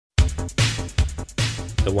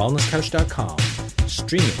thewellnesscouch.com,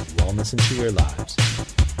 streaming wellness into your lives.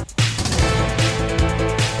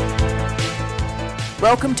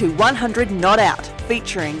 Welcome to 100 Not Out,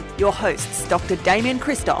 featuring your hosts Dr. Damien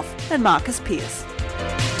Christoph and Marcus Pearce.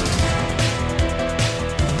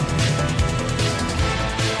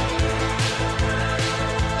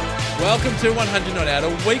 Welcome to 100 Not Out, a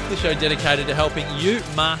weekly show dedicated to helping you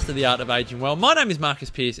master the art of aging well. My name is Marcus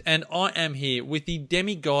Pearce, and I am here with the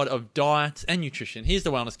demigod of diets and nutrition. He's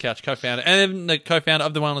the Wellness Couch co-founder and the co-founder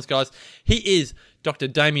of the Wellness Guys. He is Dr.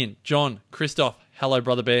 Damien John Christoph. Hello,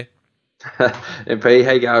 Brother Bear. MP,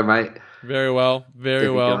 how you going, mate? Very well, very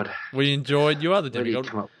Demigod. well. We enjoyed. You are the Where do you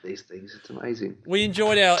demigod. come up with these things? It's amazing. We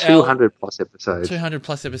enjoyed our 200 plus episodes. 200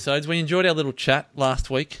 plus episodes. We enjoyed our little chat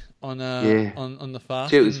last week on the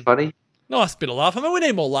fast. Gee, it was funny. Nice bit of laugh. I mean, we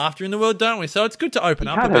need more laughter in the world, don't we? So it's good to open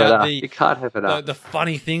up Can't have it about up. You can't have it up. the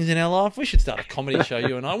funny things in our life. We should start a comedy show,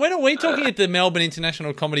 you and I. When are we talking at the Melbourne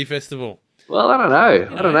International Comedy Festival? Well, I don't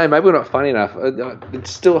know. I don't know. Maybe we're not funny enough.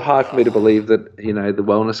 It's still hard for me to believe that, you know, the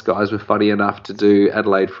Wellness Guys were funny enough to do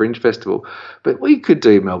Adelaide Fringe Festival. But we could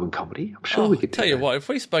do Melbourne Comedy. I'm sure we could Tell you what, if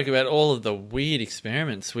we spoke about all of the weird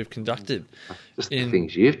experiments we've conducted. Just the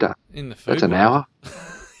things you've done. In the food That's an world. hour.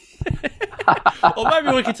 Or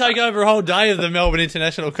maybe we could take over a whole day of the Melbourne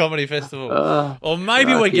International Comedy Festival. Or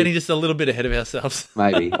maybe we're getting just a little bit ahead of ourselves.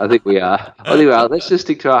 Maybe. I think we are. Let's just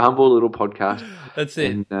stick to our humble little podcast. That's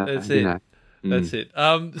it. And, That's you it. know. That's it.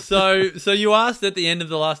 So you asked at the end of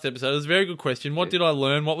the last episode, it was a very good question. What did I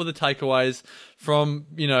learn? What were the takeaways from,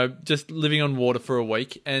 you know, just living on water for a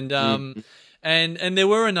week? And and there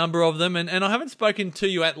were a number of them, and I haven't spoken to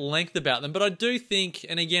you at length about them, but I do think,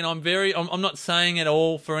 and again, I'm not saying at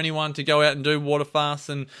all for anyone to go out and do water fasts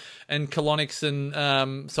and colonics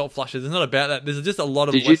and salt flushes. It's not about that. There's just a lot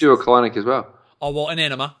of Did you do a colonic as well? Oh, well, an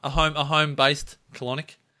enema, a home based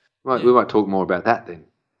colonic. Right, we might talk more about that then.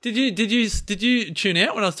 Did you tune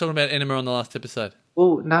out when I was talking about enema on the last episode?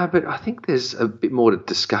 Well, no, but I think there's a bit more to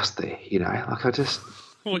discuss there. You know, like I just.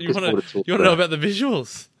 What, you just want more to to know about the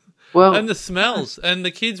visuals? Well, and the smells and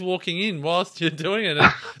the kids walking in whilst you're doing it,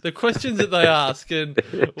 and the questions that they ask, and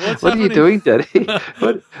what's what happening. are you doing, Daddy?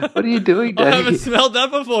 What are you doing, Daddy? I haven't smelled that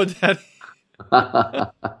before, Daddy.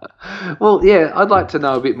 Well, yeah, I'd like to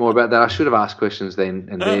know a bit more about that. I should have asked questions then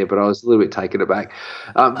and there, but I was a little bit taken aback.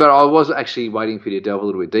 But I was actually waiting for you to delve a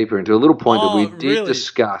little bit deeper into a little point that we did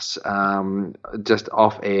discuss just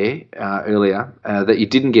off air earlier that you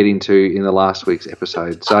didn't get into in the last week's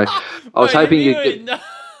episode. So I was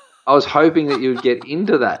hoping that you would get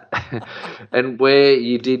into that and where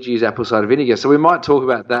you did use apple cider vinegar. So we might talk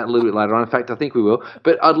about that a little bit later on. In fact, I think we will.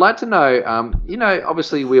 But I'd like to know, you know,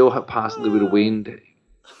 obviously we all have passed a little bit of wind.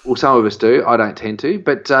 Well, some of us do. I don't tend to.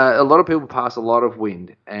 But a lot of people pass a lot of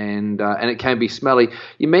wind and it can be smelly.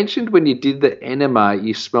 You mentioned when you did the enema,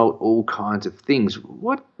 you smelt all kinds of things.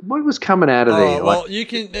 What was coming out of there? Well, you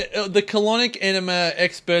can the colonic enema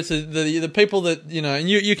experts, are the people that, you know, and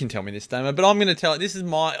you can tell me this, Damo, but I'm going to tell it. This is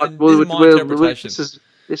my interpretation.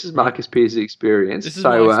 This is Marcus Pearce's experience. This is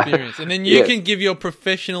my experience. And then you can give your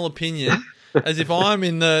professional opinion as if I'm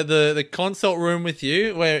in the consult room with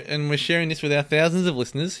you, and we're sharing this with our thousands of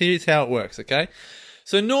listeners. Here's how it works, okay?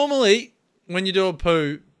 So normally, when you do a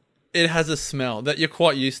poo, it has a smell that you're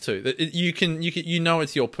quite used to. That you know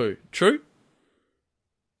it's your poo. True?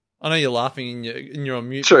 I know you're laughing and you're on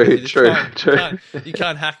mute. True. You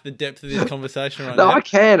can't hack the depth of this conversation right now. No,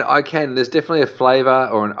 I can. There's definitely a flavour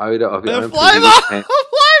or an odour of your own poo.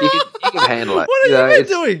 You can handle it. What are you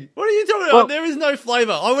doing? What are you talking about? There is no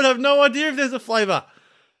flavour. I would have no idea if there's a flavour.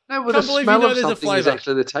 No, well, the smell of something is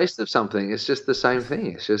actually the taste of something. It's just the same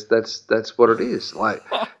thing. It's just that's what it is. Like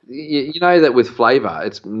you know that with flavour,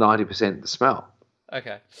 it's 90% the smell.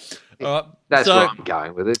 Okay, all right. That's where I'm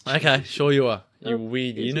going with it. Okay, sure you are. You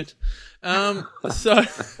weird unit. So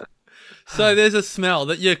there's a smell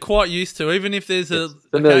that you're quite used to, even if there's a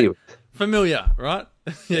familiar, right?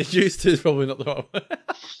 Yeah, used to is probably not the right word.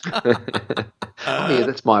 Yeah,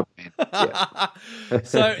 that's my brand.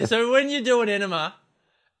 Yeah. So when you do an enema,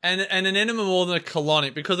 and an enema more than a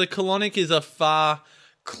colonic, because a colonic is a far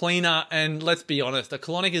cleaner, and let's be honest, a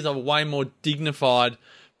colonic is a way more dignified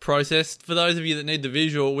process. For those of you that need the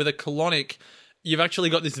visual, with a colonic, you've actually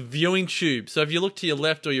got this viewing tube. So if you look to your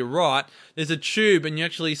left or your right, there's a tube and you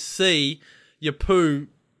actually see your poo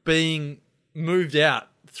being moved out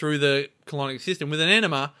through the colonic system. With an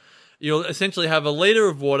enema, you'll essentially have a litre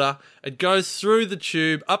of water. It goes through the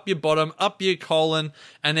tube, up your bottom, up your colon,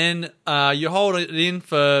 and then you hold it in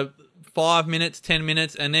for 5 minutes, 10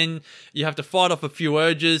 minutes, and then you have to fight off a few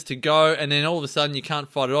urges to go, and then all of a sudden you can't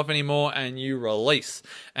fight it off anymore, and you release.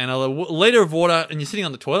 And a litre of water, and you're sitting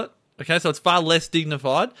on the toilet, Okay, so it's far less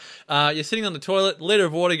dignified. You're sitting on the toilet, liter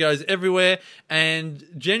of water goes everywhere, and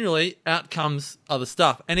generally out comes other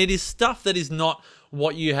stuff. And it is stuff that is not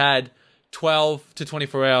what you had 12 to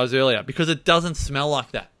 24 hours earlier, because it doesn't smell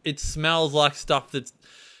like that. It smells like stuff that's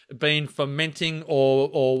been fermenting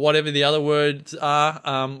or whatever the other words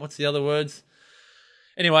are. What's the other words?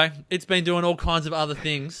 Anyway, it's been doing all kinds of other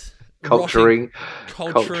things. Culturing.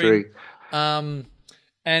 And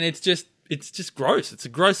it's just gross. It's a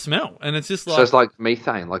gross smell. And it's just like... So it's like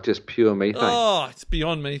methane, like just pure methane. Oh, it's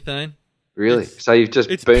beyond methane. Really? So you've just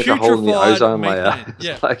burnt a hole in the ozone layer.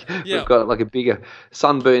 Yeah. We've got like a bigger...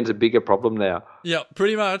 Sunburn's a bigger problem now. Yeah,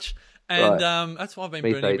 pretty much. And Right. that's why I've been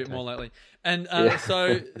burning a bit more lately. And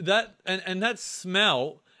so that and that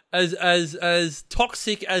smell, as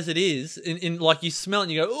toxic as it is, in like you smell it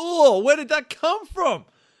and you go, oh, where did that come from?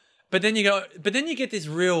 But then you get this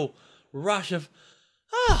real rush of,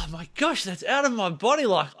 oh my gosh, that's out of my body.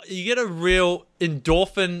 Like you get a real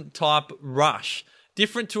endorphin type rush,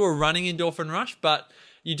 different to a running endorphin rush, but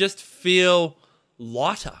you just feel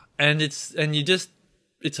lighter, and it's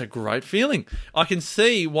a great feeling. I can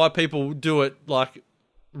see why people do it like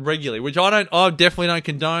regularly, which I definitely don't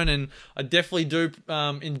condone, and I definitely do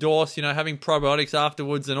endorse, having probiotics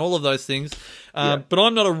afterwards and all of those things. But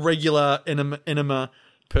I'm not a regular enema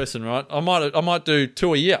person, right? I might do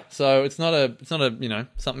 2 a year, so it's not a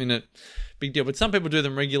something that big deal. But some people do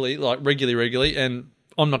them regularly, and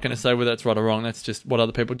I'm not going to say whether that's right or wrong. That's just what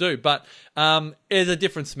other people do. But there's a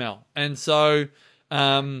different smell, and so.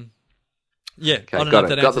 Yeah, Okay, I don't know got if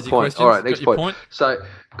that it. Got answers the your point. question. All right, next point. So,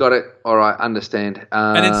 got it. All right, understand.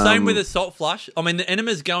 And it's same with a salt flush. I mean,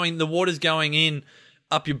 the water's going in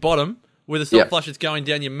up your bottom. With a salt flush, it's going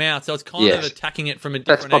down your mouth. So it's kind of attacking it from a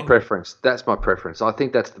different That's my angle. preference. That's my preference. I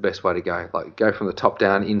think that's the best way to go. Like, go from the top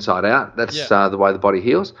down, inside out. That's the way the body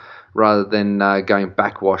heals, rather than going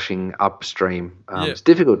backwashing upstream. It's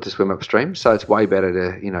difficult to swim upstream, so it's way better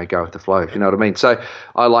to, go with the flow, if you know what I mean. So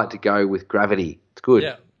I like to go with gravity. It's good.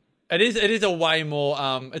 Yeah. It is a way more,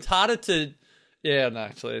 it's harder to,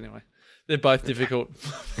 anyway. They're both difficult.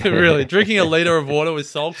 Really. Drinking a litre of water with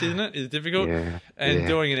salt, isn't it, is difficult. Yeah. And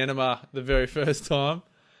doing an enema the very first time.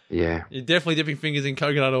 Yeah. You're definitely dipping fingers in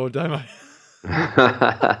coconut oil, don't you?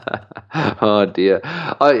 Oh, dear.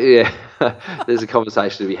 Oh, yeah. There's a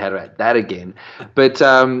conversation to be had about that again. But,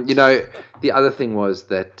 the other thing was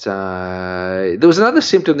that there was another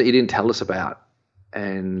symptom that you didn't tell us about.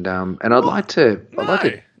 And I'd like to...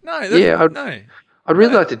 I'd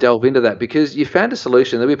really like to delve into that, because you found a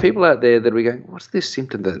solution. There'll be people out there that will be going, what's this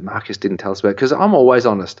symptom that Marcus didn't tell us about? Because I'm always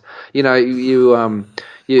honest. You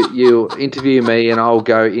interview me and I'll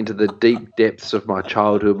go into the deep depths of my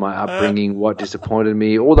childhood, my upbringing, what disappointed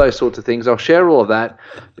me, all those sorts of things. I'll share all of that.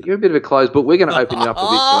 But you're a bit of a closed book. We're going to open you up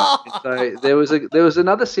a bit. So there was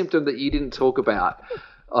another symptom that you didn't talk about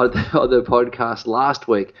on the podcast last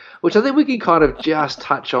week, which I think we can kind of just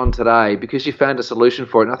touch on today, because you found a solution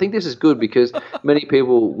for it. And I think this is good, because many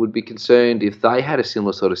people would be concerned if they had a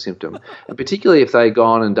similar sort of symptom, and particularly if they'd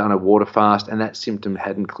gone and done a water fast and that symptom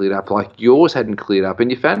hadn't cleared up, like yours hadn't cleared up, and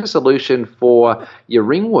you found a solution for your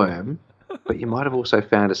ringworm, but you might have also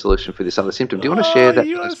found a solution for this other symptom. Do you want to share that?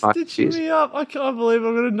 You are stitching me up. I can't believe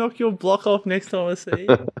I'm going to knock your block off next time I see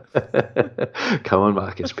you. Come on,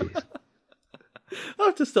 Marcus, please. I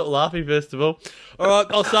have to stop laughing, first of all. All right,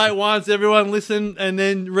 I'll say it once. Everyone listen, and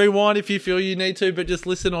then rewind if you feel you need to, but just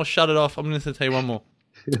listen or shut it off. I'm going to tell you one more.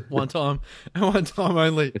 One time, and one time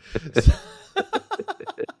only.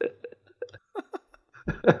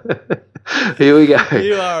 Here we go.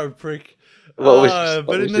 You are a prick.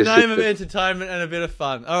 But in the name of entertainment and a bit of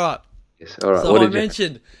fun. All right. Yes, all right. So I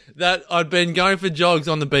mentioned that I'd been going for jogs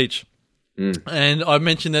on the beach. And I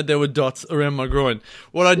mentioned that there were dots around my groin.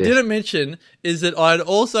 What I didn't mention is that I had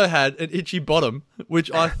also had an itchy bottom,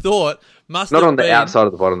 which I thought must have been... Not on the outside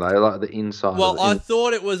of the bottom, though, like the inside. Well, I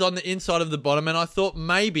thought it was on the inside of the bottom, and I thought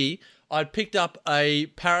maybe I'd picked up a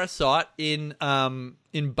parasite in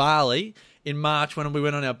Bali in March when we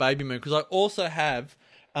went on our baby moon, because I also have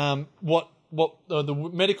what the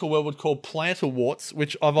medical world would call plantar warts,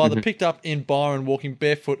 which I've either picked up in Byron walking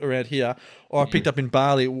barefoot around here, or I picked up in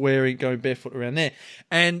Bali going barefoot around there.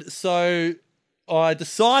 And so I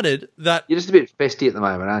decided that... You're just a bit festy at the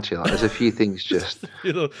moment, aren't you? Like, there's a few things just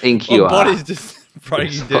ink you my are. body's just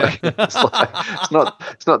breaking down. It's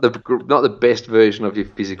not the best version of your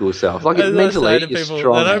physical self. Like, mentally, you're people,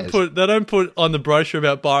 strong. They don't put on the brochure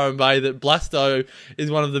about Byron Bay that blasto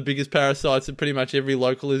is one of the biggest parasites that pretty much every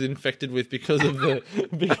local is infected with because of the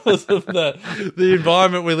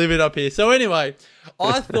environment we live in up here. So anyway,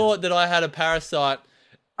 I thought that I had a parasite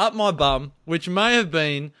up my bum, which may have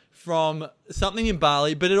been from something in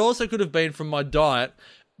Bali, but it also could have been from my diet,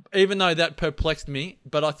 even though that perplexed me.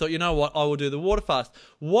 But I thought, you know what, I will do the water fast.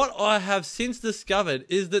 What I have since discovered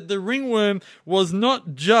is that the ringworm was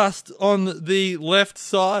not just on the left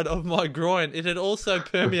side of my groin. It had also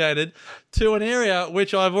permeated to an area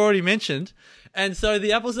which I've already mentioned. And so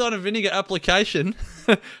the apple cider vinegar application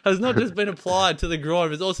has not just been applied to the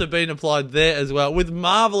groin, it's also been applied there as well, with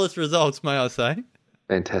marvellous results, may I say.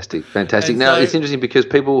 Fantastic, fantastic. And Now, so- it's interesting because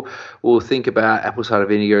people will think about apple cider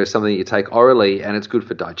vinegar as something that you take orally and it's good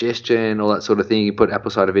for digestion, all that sort of thing. You put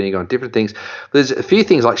apple cider vinegar on different things. There's a few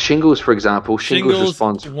things like shingles, for example. Shingles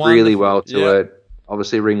responds really well to it.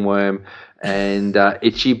 Obviously, ringworm and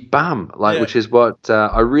itchy bum, which is what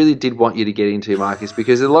I really did want you to get into, Marcus,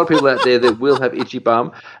 because there's a lot of people out there that will have itchy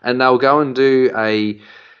bum and they'll go and do a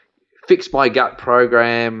fix my gut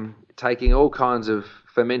program, taking all kinds of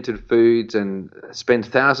fermented foods and spend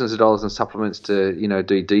thousands of dollars on supplements to,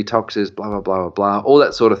 do detoxes, blah, blah, blah, blah, blah, all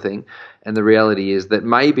that sort of thing. And the reality is that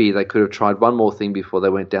maybe they could have tried one more thing before they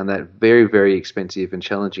went down that very, very expensive and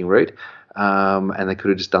challenging route. And they could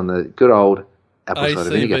have just done the good old apple cider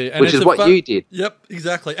vinegar, which is what you did. Yep,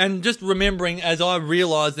 exactly. And just remembering, as I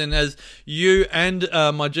realised and as you and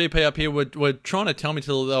my GP up here were trying to tell me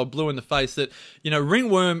till they were blue in the face, that,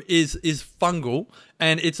 ringworm is fungal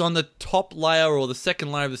and it's on the top layer or the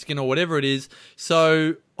second layer of the skin or whatever it is.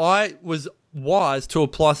 So I was wise to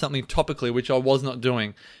apply something topically, which I was not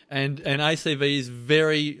doing. And ACV is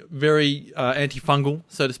very, very antifungal,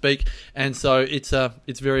 so to speak, and so it's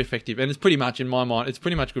very effective. And it's pretty much, in my mind, it's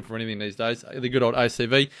pretty much good for anything these days. The good old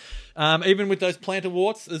ACV, even with those plantar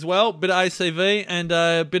warts as well. Bit of ACV and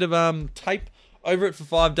a bit of tape over it for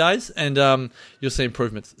 5 days, and you'll see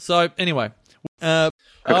improvements. So anyway.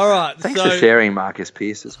 All right. Thanks for sharing, Marcus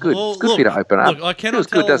Pearce. It's good. It's good for you to open up. Look, I cannot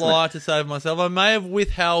tell a lie to save myself. I may have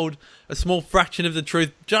withheld a small fraction of the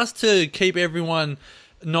truth just to keep everyone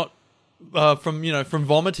not from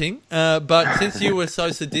vomiting. But since you were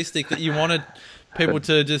so sadistic that you wanted people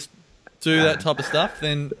to just do that type of stuff,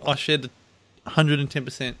 then I shared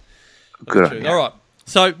 110%. Good on you. All right.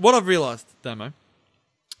 So what I've realised, Damo,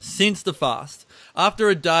 since the fast, after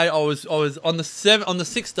a day, I was on the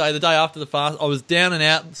 6th day, the day after the fast, I was down and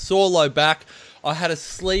out, sore low back. I had a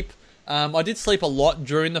sleep. I did sleep a lot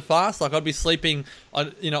during the fast. Like I'd be sleeping,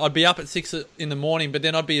 I'd be up at 6 in the morning, but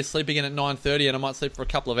then I'd be asleep again at 9:30, and I might sleep for a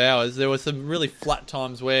couple of hours. There were some really flat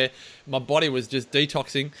times where my body was just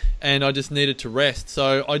detoxing, and I just needed to rest.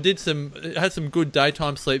 So I had some good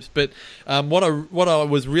daytime sleeps, but what I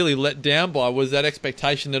was really let down by was that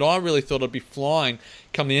expectation that I really thought I'd be flying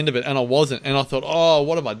come the end of it, and I wasn't. And I thought, oh,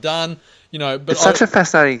 what have I done? But it's such a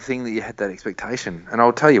fascinating thing that you had that expectation, and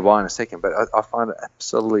I'll tell you why in a second, but I find it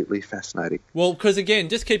absolutely fascinating. Well, because again,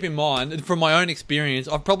 just keep in mind, from my own experience,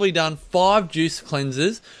 I've probably done 5 juice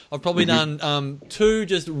cleanses. I've probably done 2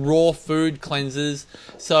 just raw food cleanses.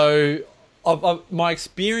 So my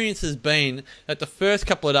experience has been that the first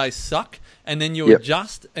couple of days suck, and then you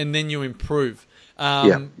adjust, and then you improve.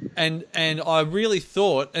 And I really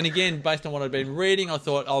thought, and again, based on what I'd been reading, I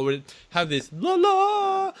thought I would have this la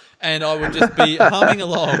la, and I would just be humming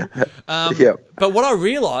along. But what I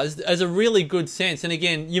realised as a really good sense, and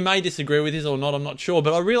again, you may disagree with this or not, I'm not sure,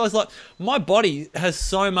 but I realised like my body has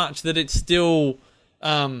so much that it still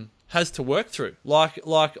has to work through. Like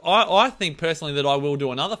I think personally that I will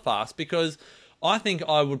do another fast, because I think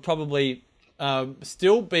I would probably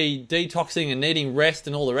still be detoxing and needing rest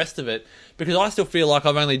and all the rest of it, because I still feel like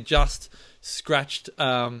I've only just scratched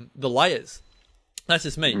the layers. That's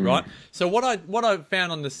just me, right? So what I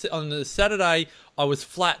found on the Saturday, I was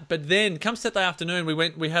flat, but then come Saturday afternoon,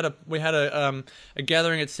 we had a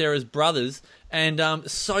gathering at Sarah's brother's, and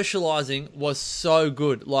socializing was so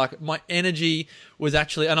good. Like my energy was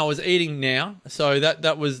actually, and I was eating now, so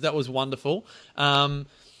that was wonderful.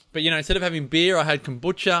 But, instead of having beer, I had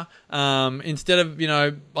kombucha. Instead of,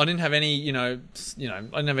 I didn't have any, I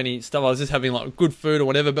didn't have any stuff. I was just having like good food or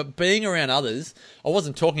whatever. But being around others, I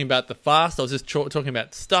wasn't talking about the fast. I was just talking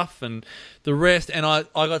about stuff and the rest. And I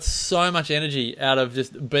got so much energy out of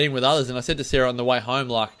just being with others. And I said to Sarah on the way home,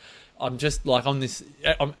 like, I'm just like I'm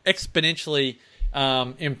exponentially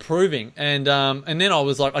improving. And then I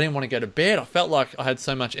was like, I didn't want to go to bed. I felt like I had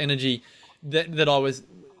so much energy that I was...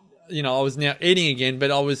 I was now eating again,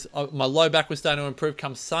 but my low back was starting to improve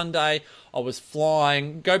come Sunday. I was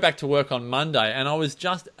flying, go back to work on Monday, and I was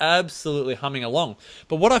just absolutely humming along.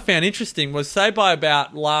 But what I found interesting was, say by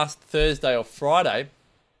about last Thursday or Friday,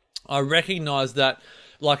 I recognised that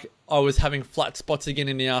like I was having flat spots again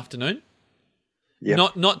in the afternoon.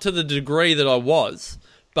 Yep. Not to the degree that I was,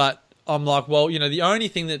 but I'm like, well, the only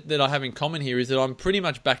thing that I have in common here is that I'm pretty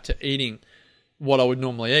much back to eating what I would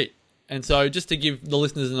normally eat. And so just to give the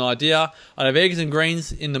listeners an idea, I'd have eggs and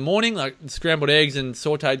greens in the morning, like scrambled eggs and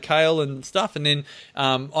sautéed kale and stuff. And then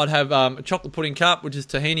I'd have a chocolate pudding cup, which is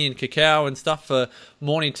tahini and cacao and stuff for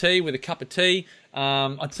morning tea with a cup of tea.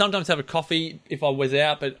 I'd sometimes have a coffee if I was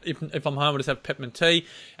out, but if I'm home, I'd just have peppermint tea.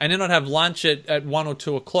 And then I'd have lunch at 1 or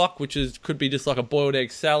 2 o'clock, which could be just like a boiled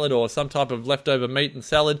egg salad or some type of leftover meat and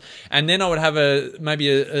salad. And then I would have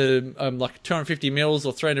maybe like 250 mils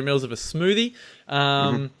or 300 mils of a smoothie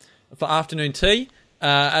for afternoon tea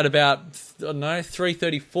at about, I don't know,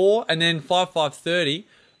 3:34. And then 5:30,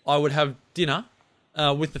 I would have dinner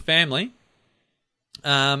with the family.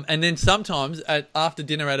 And then sometimes after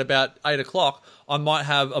dinner at about 8 o'clock, I might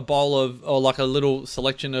have a bowl or like a little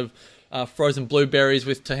selection of frozen blueberries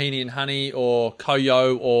with tahini and honey or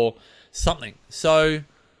koyo or something. So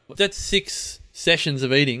that's 6 sessions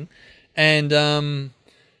of eating. And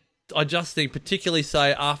I just think, particularly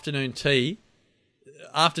say afternoon tea,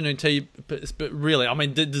 but really, I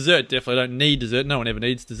mean, dessert, definitely don't need dessert. No one ever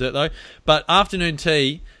needs dessert though. But afternoon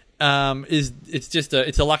tea,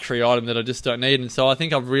 it's a luxury item that I just don't need. And so I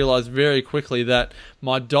think I've realised very quickly that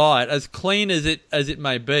my diet, as clean as it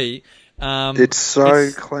may be, it's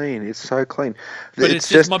so clean. It's so clean. But it's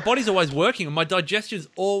just my body's always working and my digestion's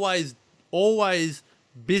always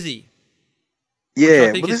busy.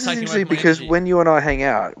 Yeah, well, this is interesting because when you and I hang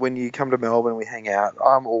out, when you come to Melbourne, we hang out,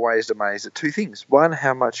 I'm always amazed at 2 things. One,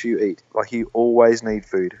 how much you eat. Like, you always need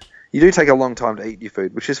food. You do take a long time to eat your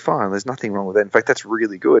food, which is fine. There's nothing wrong with that. In fact, that's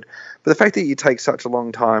really good. But the fact that you take such a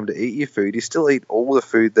long time to eat your food, you still eat all the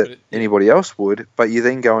food that anybody else would, but you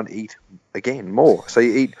then go and eat again more. So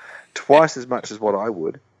you eat twice as much as what I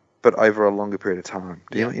would, but over a longer period of time.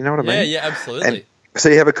 You know what I mean? Yeah, absolutely. And so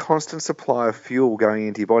you have a constant supply of fuel going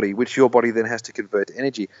into your body, which your body then has to convert to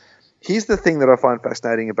energy. Here's the thing that I find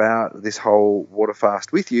fascinating about this whole water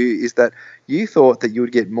fast with you is that you thought that you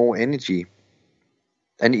would get more energy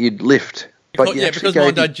and you'd lift. But because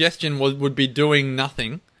my digestion would be doing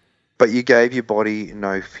nothing. But you gave your body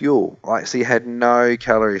no fuel. So you had no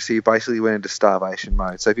calories. So you basically went into starvation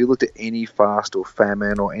mode. So if you looked at any fast or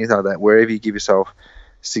famine or anything like that, wherever you give yourself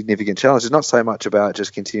significant challenge, it's not so much about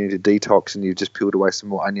just continuing to detox and you've just peeled away some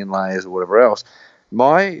more onion layers or whatever else.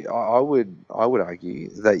 I would argue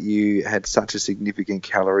that you had such a significant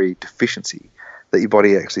calorie deficiency that your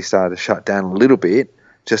body actually started to shut down a little bit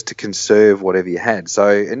just to conserve whatever you had. So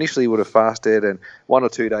initially you would have fasted and 1 or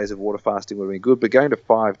 2 days of water fasting would have been good, but going to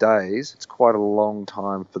 5 days, it's quite a long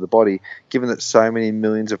time for the body, given that so many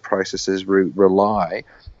millions of processes rely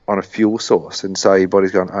on a fuel source. And so your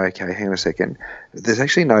body's going, okay, hang on a second, there's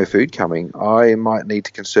actually no food coming. I might need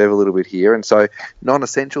to conserve a little bit here. And so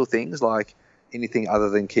non-essential things like anything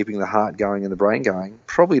other than keeping the heart going and the brain going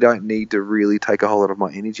probably don't need to really take a whole lot of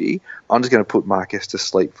my energy. I'm just going to put Marcus to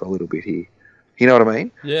sleep for a little bit here. You know what I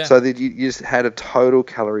mean? Yeah. So that you just had a total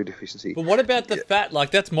calorie deficiency. But what about the fat? Like,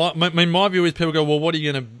 that's my view is people go, well, what are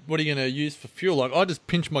you gonna use for fuel? Like, I just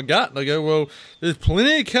pinch my gut and I go, well, there's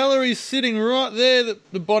plenty of calories sitting right there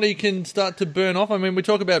that the body can start to burn off. I mean, we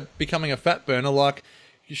talk about becoming a fat burner. Like,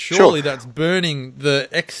 surely that's burning the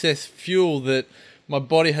excess fuel that my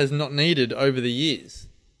body has not needed over the years.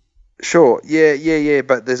 Sure, yeah,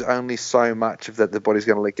 but there's only so much of that the body's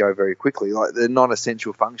going to let go very quickly. Like the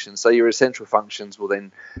non-essential functions. So your essential functions will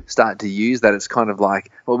then start to use that. It's kind of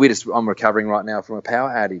like, well, I'm recovering right now from a power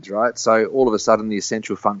outage, right? So all of a sudden the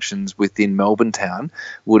essential functions within Melbourne town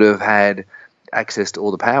would have had access to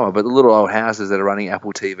all the power, but the little old houses that are running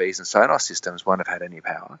Apple TVs and Sonos systems won't have had any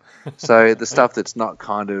power. So the stuff that's not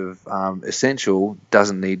kind of essential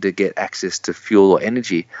doesn't need to get access to fuel or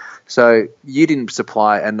energy. So you didn't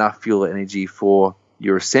supply enough fuel or energy for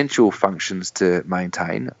your essential functions to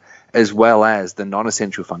maintain, as well as the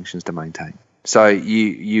non-essential functions to maintain. So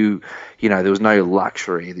you know, there was no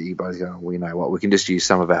luxury that you guys go, well, you know what, we can just use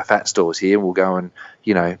some of our fat stores here and we'll go and,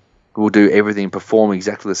 you know, we'll do everything, perform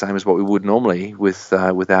exactly the same as what we would normally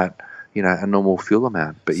without, you know, a normal fuel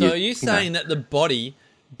amount. But so are you saying that the body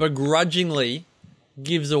begrudgingly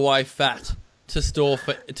gives away fat to store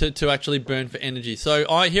to actually burn for energy? So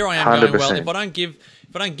here I am 100%. Going, well, if I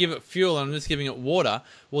don't give it fuel and I'm just giving it water,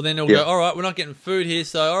 well then it'll go, all right, we're not getting food here,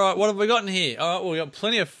 so all right, what have we got in here? All right, well, we've got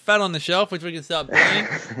plenty of fat on the shelf which we can start burning.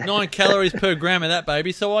 9 calories per gram of that,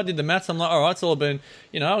 baby. So I did the maths. I'm like, all right, it's all been,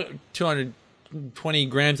 you know, 220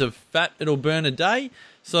 grams of fat it'll burn a day.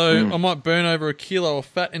 So I might burn over a kilo of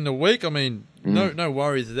fat in the week. I mean, no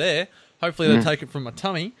worries there. Hopefully they'll take it from my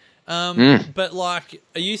tummy. But like,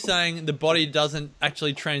 are you saying the body doesn't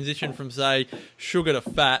actually transition from, say, sugar to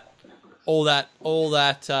fat all that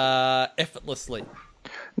effortlessly?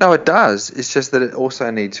 No, it does. It's just that it also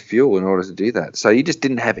needs fuel in order to do that. So you just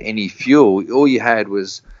didn't have any fuel. All you had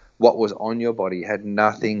was what was on your body. You had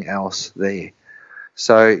nothing else there.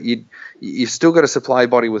 So you've still got to supply your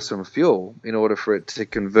body with some fuel in order for it to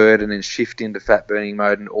convert and then shift into fat burning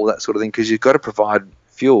mode and all that sort of thing, because you've got to provide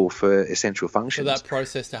fuel for essential functions. For that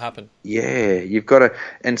process to happen. Yeah, you've got to.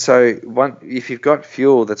 And so if you've got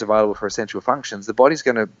fuel that's available for essential functions, the body's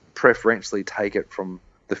going to preferentially take it from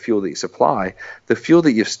the fuel that you supply. The fuel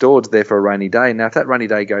that you've stored is there for a rainy day. Now, if that rainy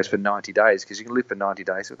day goes for 90 days, because you can live for 90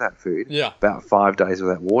 days without food, about 5 days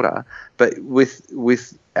without water, but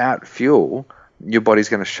without fuel, your body's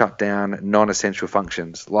going to shut down non-essential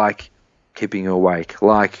functions like keeping you awake,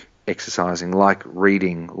 like exercising, like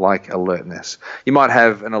reading, like alertness. You might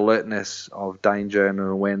have an alertness of danger and an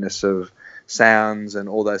awareness of sounds and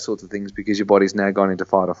all those sorts of things because your body's now gone into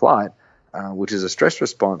fight or flight, which is a stress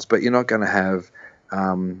response, but you're not going to have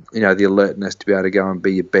the alertness to be able to go and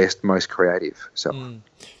be your best, most creative self.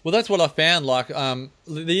 Well, that's what I found. Like,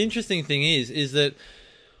 the interesting thing is that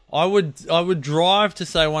I would drive to,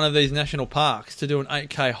 say, one of these national parks to do an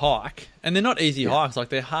 8K hike, and they're not easy hikes, like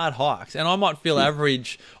they're hard hikes, and I might feel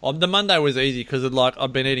average. The Monday was easy because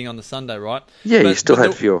I've been eating on the Sunday, right? Yeah, you still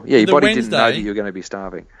had fuel. Yeah, your body didn't know that you were going to be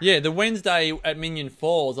starving. Yeah, the Wednesday at Minion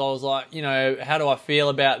Falls, I was like, how do I feel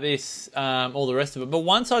about this, all the rest of it. But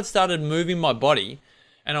once I'd started moving my body,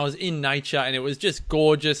 and I was in nature, and it was just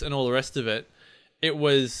gorgeous and all the rest of it, it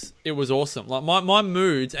was awesome. Like my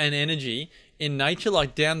moods and energy in nature,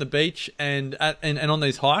 like down the beach and on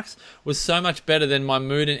these hikes, was so much better than my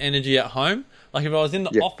mood and energy at home. Like if I was in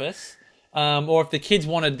the office, or if the kids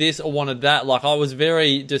wanted this or wanted that, like I was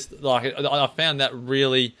very just like, I found that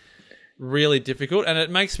really, really difficult. And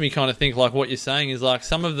it makes me kind of think like what you're saying is like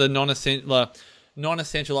some of the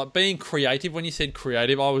non-essential, like being creative. When you said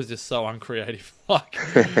creative, I was just so uncreative. Like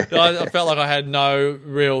I felt like I had no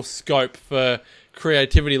real scope for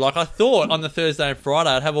creativity. Like I thought on the Thursday and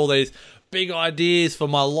Friday I'd have all these big ideas for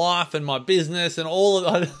my life and my business and all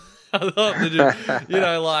of that. I thought to do,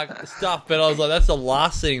 like stuff, but I was like, that's the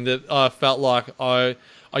last thing that I felt like I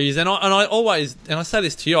use. And I always, and I say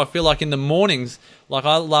this to you, I feel like in the mornings, like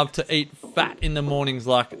I love to eat fat in the mornings,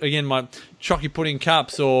 like again, my chocky pudding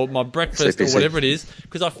cups or my breakfast or whatever it is,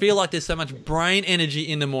 because I feel like there's so much brain energy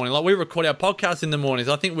in the morning. Like we record our podcast in the mornings.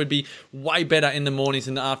 I think we'd be way better in the mornings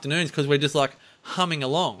and the afternoons because we're just like humming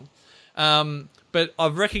along. But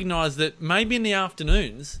I've recognised that maybe in the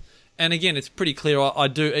afternoons, and again, it's pretty clear I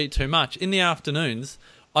do eat too much. In the afternoons,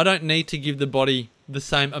 I don't need to give the body the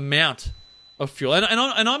same amount of fuel. And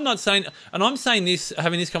I'm not saying, and I'm saying this,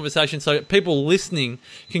 having this conversation so people listening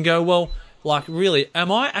can go, well, like really,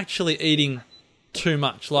 am I actually eating too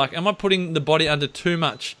much? Like, am I putting the body under too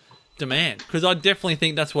much demand? Because I definitely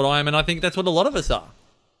think that's what I am, and I think that's what a lot of us are.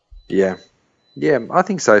 Yeah. Yeah, I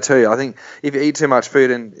think so too. I think if you eat too much food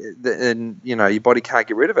and your body can't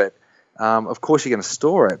get rid of it, of course you're going to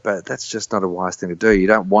store it, but that's just not a wise thing to do. You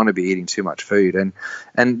don't want to be eating too much food,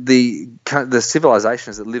 and the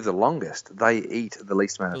civilizations that live the longest, they eat the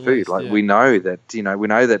least amount of food. We know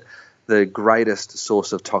that the greatest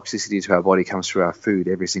source of toxicity to our body comes through our food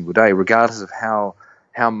every single day, regardless of how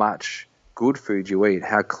much good food you eat,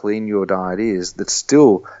 how clean your diet is. That's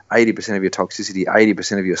still 80% of your toxicity,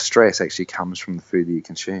 80% of your stress actually comes from the food that you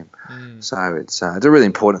consume. So it's a really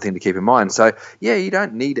important thing to keep in mind. So yeah, you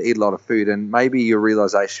don't need to eat a lot of food, and maybe your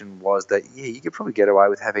realization was that you could probably get away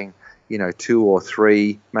with having 2 or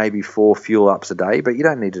 3, maybe 4 fuel ups a day, but you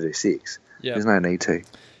don't need to do 6. There's no need to.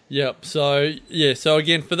 Yep. So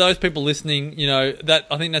again, for those people listening, that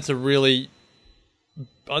I think that's a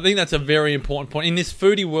very important point in this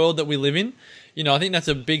foodie world that we live in. I think that's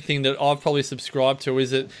a big thing that I've probably subscribed to,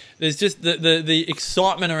 is that there's just the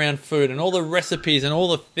excitement around food and all the recipes and all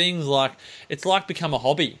the things, like it's like become a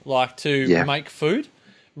hobby, like to make food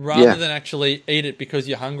rather than actually eat it because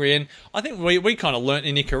you're hungry. And I think we kind of learnt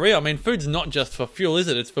in Ikaria, I mean, food's not just for fuel, is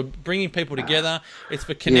it? It's for bringing people together. It's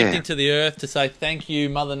for connecting to the earth, to say thank you,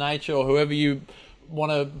 Mother Nature, or whoever you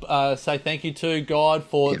want to say thank you to, God,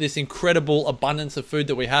 for this incredible abundance of food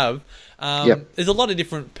that we have. There's a lot of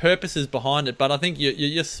different purposes behind it, but I think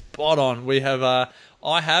you're spot on. We have,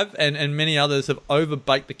 I have, and many others have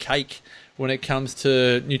overbaked the cake when it comes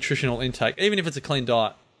to nutritional intake, even if it's a clean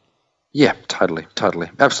diet. Yeah, totally.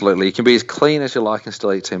 Absolutely. You can be as clean as you like and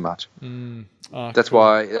still eat too much. That's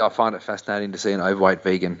why I find it fascinating to see an overweight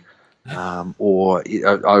vegan. I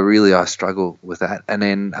struggle with that, and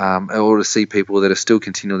then or to see people that are still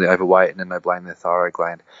continually overweight and then they blame their thyroid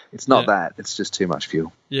gland. It's not that; it's just too much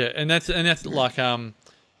fuel. Yeah, and that's like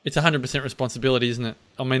it's 100% responsibility, isn't it?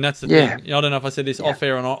 I mean, that's the Yeah. thing. I don't know if I said this off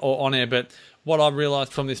air or on air, but what I've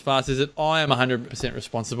realised from this fast is that I am 100%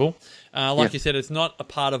 responsible. Like you said, it's not a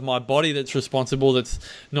part of my body that's responsible, that's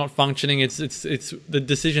not functioning. It's the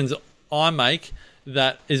decisions I make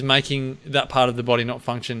that is making that part of the body not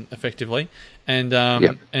function effectively. And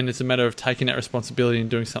and it's a matter of taking that responsibility and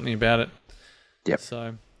doing something about it. Yep.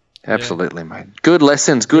 So... Absolutely, mate. Good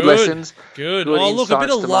lessons. Good lessons. Good. Good Oh, look, a bit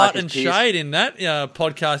insights of to light Marcus and Pearce. shade in that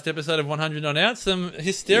podcast episode of 100 Not Out. Some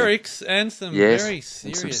hysterics and some Yes, very and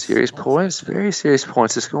serious... some serious points. Very serious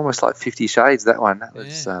points. It's almost like 50 Shades, that one. That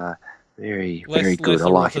was very, very good. Less I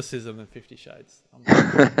like it. eroticism than 50 Shades.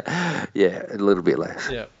 Yeah, a little bit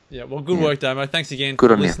less. Yeah. Well, good work, Damo. Thanks again Good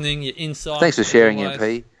for on you. listening, your insights. Thanks for as sharing, always.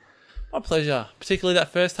 MP. My pleasure. Particularly that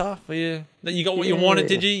first half where you got what you wanted,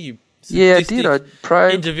 did you? Yeah, I sadistic did. I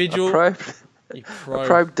probed. individual. I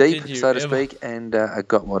probed deep, so to speak, and I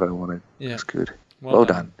got what I wanted. Yeah. That's good. Well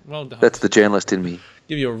done. Well done. That's the journalist in me.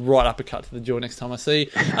 Give you a right uppercut to the jaw next time I see you.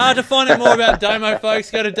 To find out more about Damo, folks,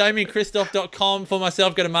 go to DamienChristoff.com. For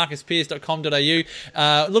myself, go to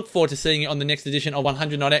MarcusPearce.com.au. Look forward to seeing you on the next edition of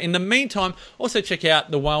 100 Not Out. In the meantime, also check out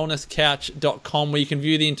thewellnesscouch.com, where you can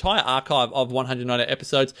view the entire archive of 100 Not Out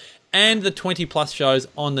episodes and the 20 plus shows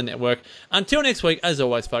on the network. Until next week, as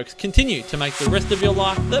always, folks, continue to make the rest of your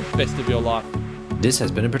life the best of your life. This has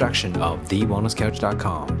been a production of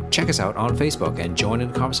TheWellnessCouch.com. Check us out on Facebook and join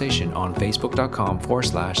in the conversation on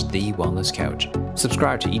Facebook.com/The Wellness Couch.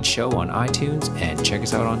 Subscribe to each show on iTunes and check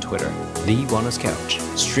us out on Twitter. The Wellness Couch,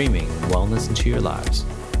 streaming wellness into your lives.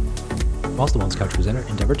 Whilst the Wellness Couch presenter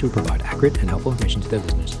endeavor to provide accurate and helpful information to their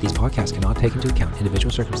listeners, these podcasts cannot take into account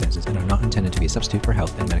individual circumstances and are not intended to be a substitute for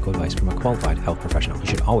health and medical advice from a qualified health professional. You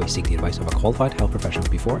should always seek the advice of a qualified health professional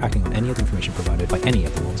before acting on any of the information provided by any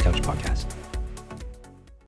of the Wellness Couch podcasts.